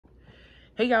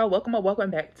Hey y'all, welcome or welcome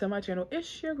back to my channel.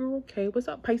 It's your girl Kay. What's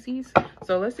up, Pisces?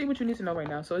 So let's see what you need to know right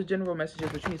now. So it's general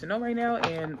messages, what you need to know right now,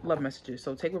 and love messages.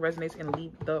 So take what resonates and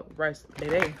leave the rest,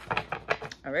 baby.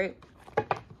 All right.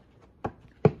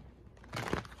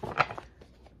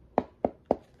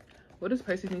 What does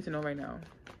Pisces need to know right now?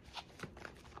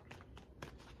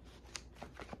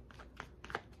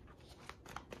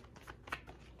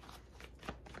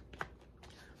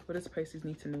 What does Pisces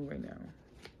need to know right now?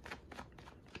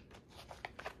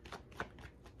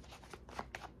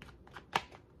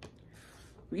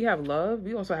 We have love.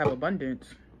 We also have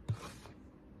abundance.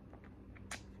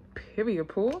 Period,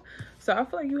 pool. So I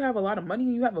feel like you have a lot of money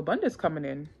and you have abundance coming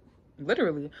in.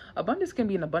 Literally. Abundance can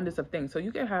be an abundance of things. So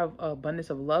you can have abundance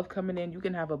of love coming in. You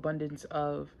can have abundance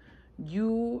of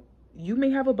you may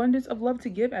have abundance of love to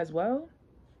give as well.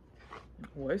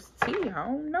 What's tea? I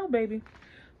don't know, baby.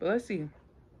 But let's see.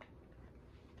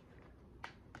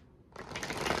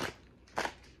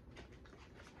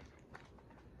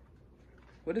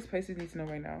 What does Pisces need to know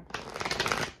right now?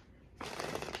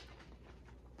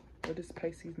 What does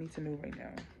Pisces need to know right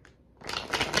now?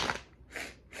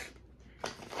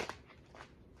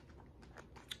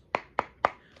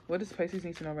 What does Pisces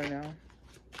need to know right now?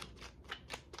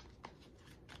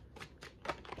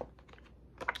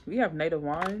 We have Knight of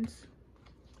Wands.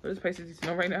 What does Pisces need to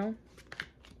know right now?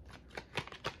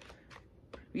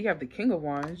 We have the King of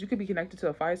Wands. You could be connected to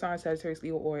a fire sign, Sagittarius,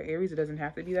 Leo, or Aries. It doesn't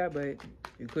have to be that, but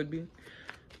it could be.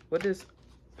 What does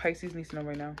Pisces need to know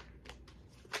right now?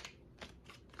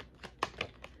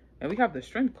 And we have the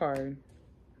Strength card.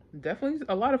 Definitely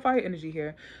a lot of fire energy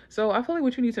here. So I feel like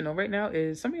what you need to know right now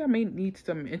is some of y'all may need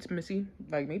some intimacy.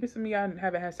 Like maybe some of y'all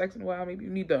haven't had sex in a while. Maybe you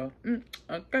need the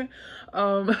okay.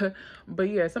 But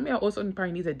yeah, some of y'all also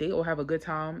probably need a date or have a good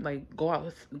time. Like go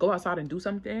outside and do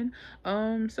something.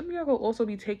 Some of y'all will also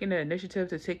be taking the initiative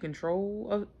to take control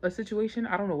of a situation.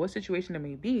 I don't know what situation it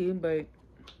may be, but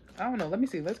I don't know. Let me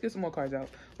see. Let's get some more cards out.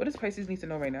 What does Pisces need to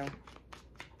know right now?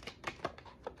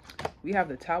 We have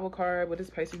the Tower card. What does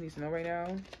Pisces need to know right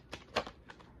now?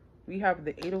 We have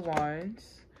the Eight of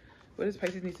Wands. What does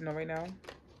Pisces need to know right now?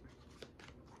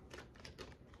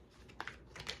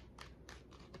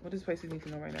 What does Pisces need to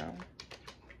know right now?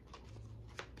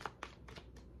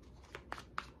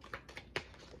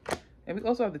 And we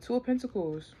also have the Two of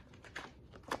Pentacles.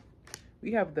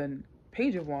 We have the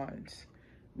Page of Wands.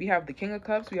 We have the King of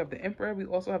Cups. We have the Emperor. We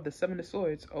also have the Seven of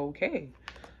Swords. Okay.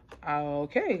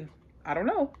 Okay. I don't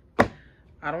know.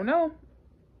 I don't know.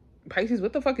 Pisces,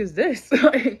 what the fuck is this?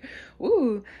 Like,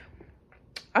 ooh.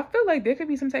 I feel like there could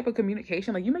be some type of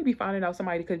communication. Like you may be finding out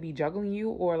somebody could be juggling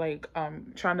you or like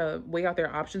trying to weigh out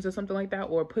their options or something like that,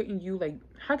 or putting you like,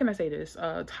 how can I say this?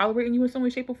 Tolerating you in some way,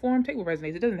 shape, or form. Take what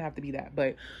resonates. It doesn't have to be that,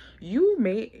 but you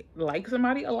may like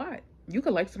somebody a lot. You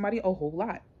could like somebody a whole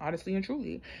lot, honestly and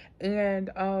truly. And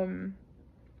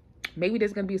maybe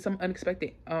there's gonna be some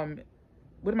unexpected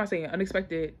what am I saying?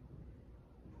 Unexpected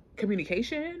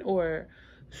communication or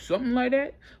something like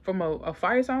that from a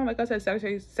fire sign. Like I said,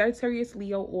 Sagittarius,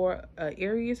 Leo, or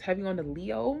Aries. Heavy on the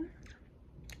Leo.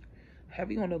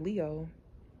 Heavy on the Leo.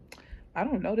 I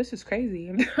don't know. This is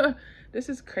crazy. This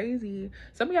is crazy.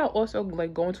 Some of y'all also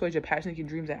like going towards your passions, your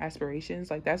dreams, and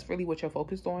aspirations. Like that's really what you're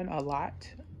focused on a lot.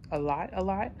 And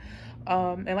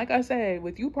like I said,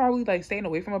 with you probably like staying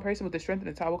away from a person with the Strength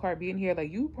and the Tower card being here,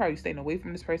 like you probably staying away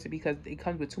from this person because it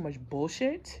comes with too much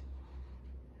bullshit.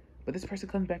 But this person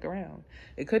comes back around.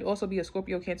 It could also be a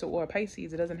Scorpio, Cancer, or a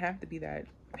Pisces. It doesn't have to be that.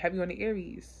 Heavy on the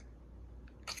Aries.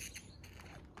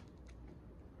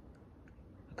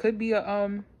 Could be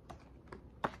a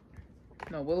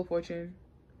no, Wheel of Fortune.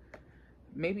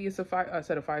 Maybe it's a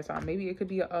set of fire sign. Maybe it could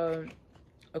be a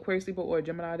Aquarius, Libra, or a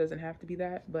Gemini. It doesn't have to be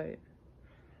that, but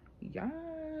yes.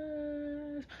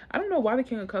 I don't know why the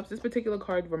King of Cups. This particular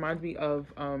card reminds me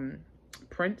of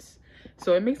Prince.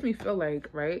 So it makes me feel like,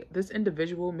 right, this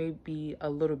individual may be a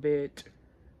little bit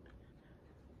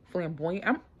flamboyant.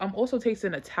 I'm also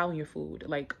tasting Italian food.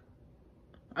 Like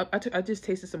I just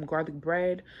tasted some garlic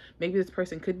bread. Maybe this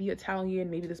person could be Italian.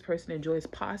 Maybe this person enjoys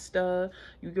pasta.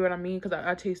 You get what I mean? Because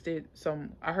I tasted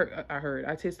some.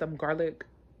 I tasted some garlic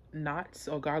knots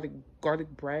or garlic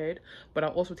bread. But I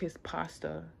also taste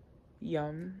pasta.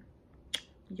 Yum,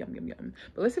 yum, yum, yum.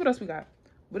 But let's see what else we got.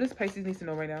 What does Pisces need to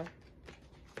know right now?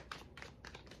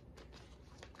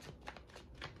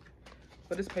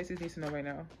 What does Pisces need to know right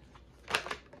now?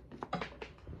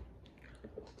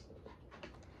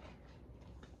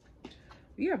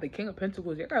 You have the King of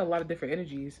Pentacles. You got a lot of different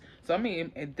energies. So I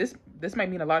mean, this might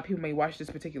mean a lot of people may watch this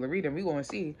particular reading. We're going to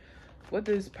see. What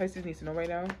does Pisces need to know right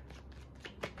now?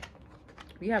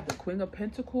 We have the Queen of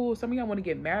Pentacles. Some of y'all want to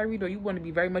get married, or you want to be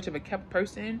very much of a kept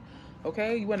person.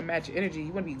 Okay, you want to match energy.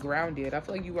 You want to be grounded. I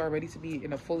feel like you are ready to be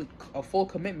in a full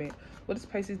commitment. What does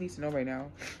Pisces need to know right now?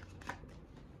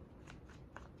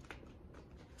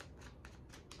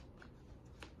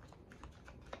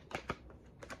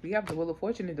 We have the Wheel of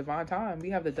Fortune and Divine Time. We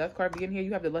have the Death card being here.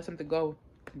 You have to let something go.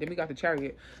 Then we got the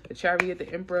Chariot. The Chariot,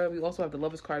 the Emperor. We also have the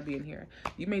Lovers card being here.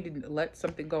 You may let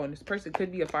something go. And this person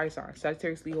could be a fire sign.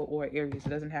 Sagittarius, Leo, or Aries. It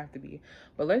doesn't have to be.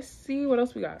 But let's see what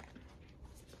else we got.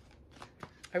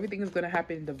 Everything is going to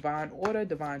happen in divine order,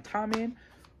 divine timing.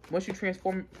 Once you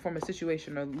transform from a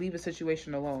situation or leave a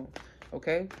situation alone.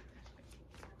 Okay?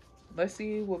 Let's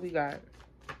see what we got.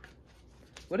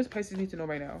 What does Pisces need to know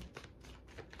right now?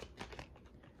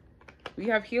 We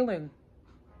have healing.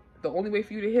 The only way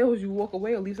for you to heal is you walk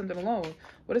away or leave something alone.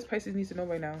 What does Pisces need to know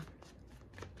right now?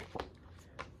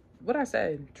 What I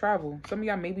said, travel. Some of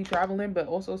y'all may be traveling, but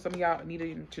also some of y'all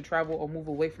needing to travel or move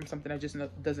away from something that just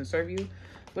doesn't serve you.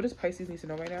 What does Pisces need to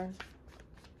know right now?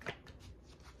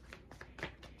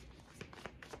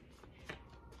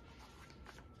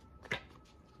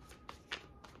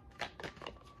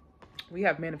 We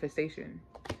have manifestation.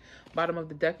 Bottom of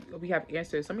the deck, we have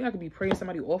answers. Some of y'all could be praying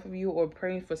somebody off of you or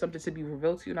praying for something to be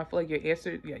revealed to you. And I feel like your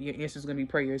answer is going to be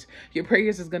prayers. Your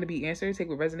prayers is going to be answered. Take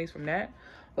what resonates from that.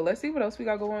 But let's see what else we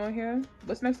got going on here.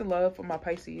 What's next in love for my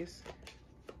Pisces?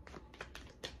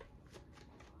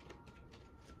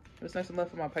 What's next in love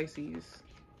for my Pisces?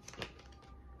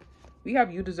 We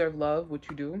have you deserve love, what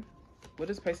you do. What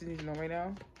does Pisces need to know right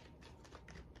now?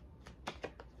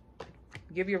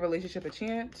 Give your relationship a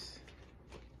chance.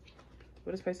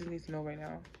 What does Pisces need to know right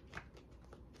now?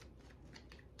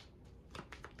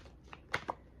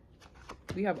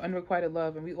 We have unrequited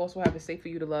love, and we also have it's safe for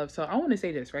you to love. So I want to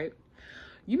say this, right?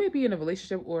 You may be in a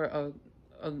relationship or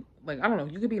like, I don't know,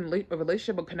 you could be in a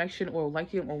relationship, a connection, or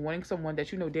liking or wanting someone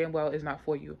that you know damn well is not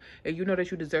for you. And you know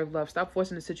that you deserve love. Stop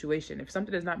forcing the situation. If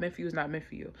something is not meant for you, it's not meant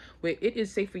for you. Where it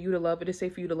is safe for you to love, it is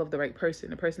safe for you to love the right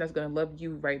person. The person that's going to love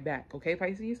you right back. Okay,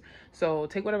 Pisces? So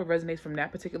take whatever resonates from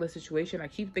that particular situation. I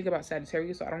keep thinking about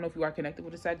Sagittarius, so I don't know if you are connected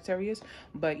with a Sagittarius.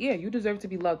 But yeah, you deserve to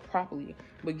be loved properly.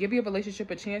 But give your relationship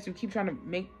a chance. You keep trying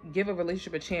to give a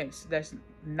relationship a chance that's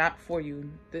not for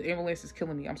you. The ambulance is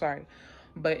killing me. I'm sorry.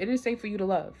 But it is safe for you to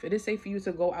love. It is safe for you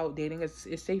to go out dating.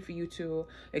 It's safe for you to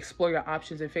explore your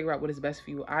options and figure out what is best for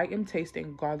you. I am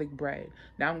tasting garlic bread.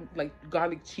 Now I'm like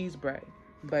garlic cheese bread.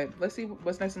 But let's see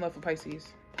what's next in love for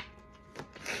Pisces.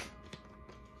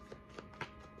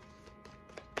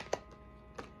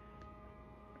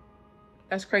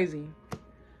 That's crazy.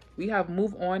 We have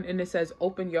move on, and it says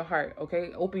open your heart.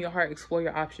 Okay, open your heart, explore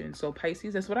your options. So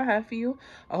Pisces, that's what I have for you.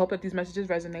 I hope that these messages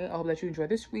resonate. I hope that you enjoy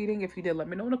this reading. If you did, let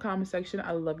me know in the comment section.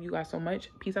 I love you guys so much.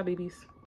 Peace out, babies.